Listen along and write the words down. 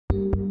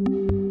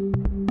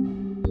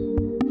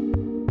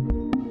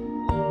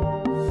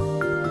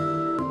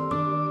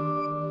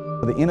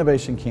the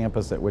Innovation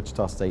Campus at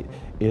Wichita State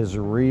is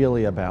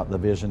really about the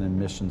vision and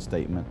mission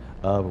statement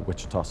of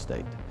Wichita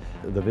State.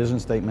 The vision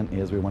statement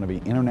is we want to be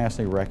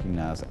internationally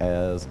recognized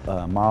as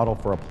a model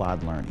for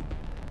applied learning.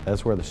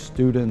 That's where the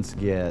students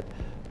get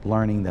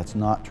learning that's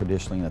not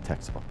traditionally in a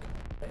textbook.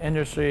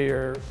 Industry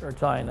are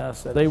telling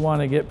us that they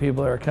want to get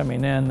people that are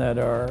coming in that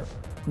are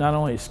not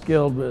only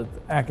skilled with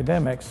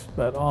academics,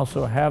 but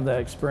also have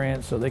that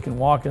experience so they can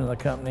walk into the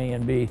company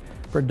and be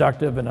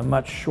productive in a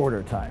much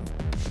shorter time.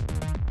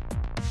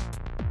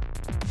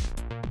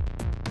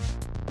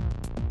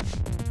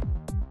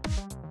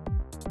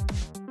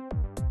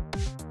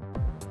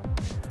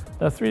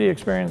 The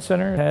 3DEXPERIENCE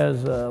Center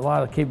has a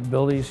lot of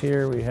capabilities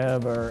here. We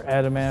have our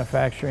additive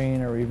manufacturing,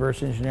 our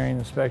reverse engineering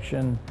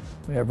inspection,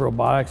 we have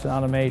robotics and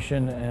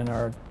automation, and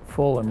our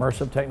full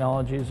immersive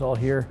technologies all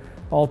here,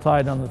 all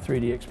tied on the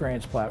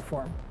 3DEXPERIENCE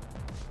platform.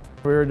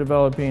 We're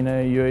developing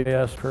a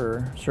UAS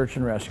for search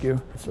and rescue.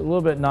 It's a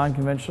little bit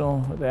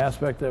non-conventional with the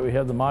aspect that we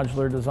have the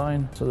modular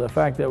design. So the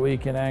fact that we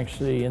can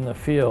actually, in the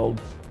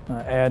field,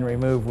 add and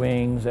remove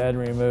wings, add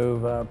and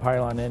remove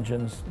pylon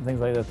engines,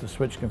 things like that to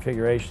switch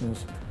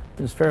configurations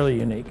is fairly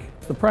unique.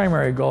 The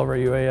primary goal of our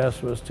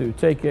UAS was to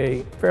take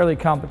a fairly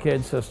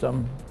complicated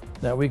system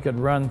that we could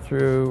run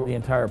through the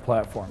entire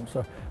platform.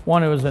 So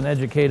one, it was an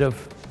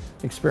educative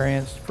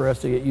experience for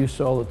us to get used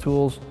to all the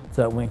tools,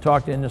 so that when we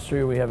talk to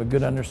industry, we have a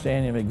good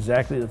understanding of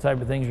exactly the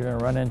type of things you're going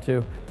to run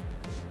into.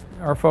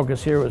 Our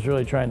focus here was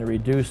really trying to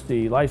reduce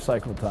the life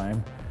cycle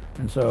time,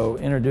 and so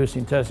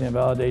introducing testing and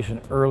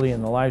validation early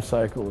in the life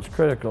cycle was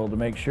critical to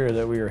make sure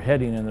that we were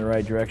heading in the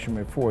right direction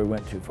before we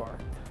went too far.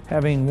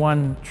 Having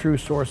one true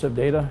source of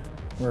data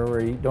where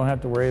we don't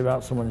have to worry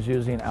about someone's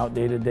using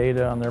outdated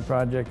data on their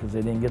project because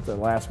they didn't get the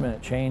last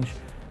minute change,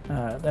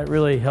 that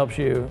really helps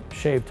you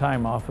shave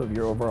time off of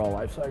your overall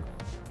life cycle.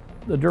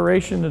 The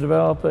duration to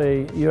develop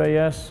a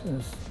UAS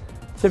is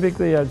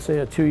typically, I'd say,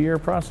 a 2-year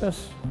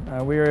process.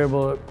 We are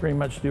able to pretty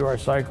much do our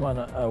cycle in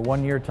a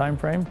 1-year time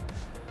frame.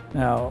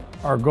 Now,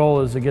 our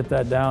goal is to get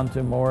that down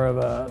to more of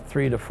a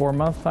 3 to 4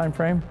 month time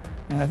frame,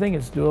 and I think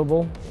it's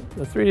doable.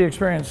 The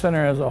 3DEXPERIENCE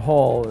Center as a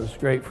whole is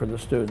great for the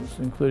students,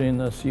 including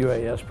this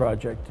UAS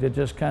project. It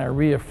just kind of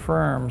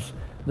reaffirms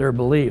their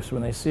beliefs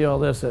when they see all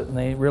this and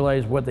they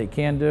realize what they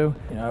can do.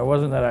 You know, it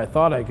wasn't that I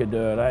thought I could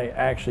do it, I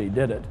actually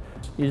did it.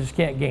 You just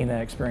can't gain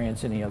that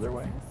experience any other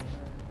way.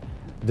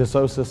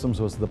 Dassault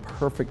Systems was the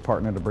perfect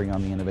partner to bring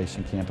on the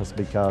Innovation Campus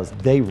because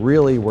they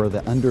really were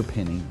the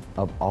underpinning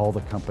of all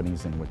the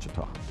companies in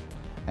Wichita.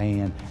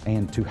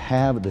 And to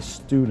have the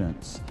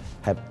students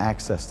have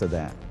access to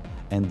that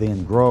and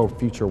then grow a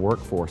future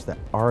workforce that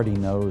already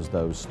knows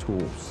those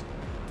tools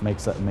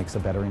makes a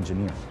better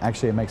engineer.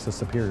 Actually, it makes a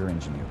superior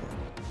engineer.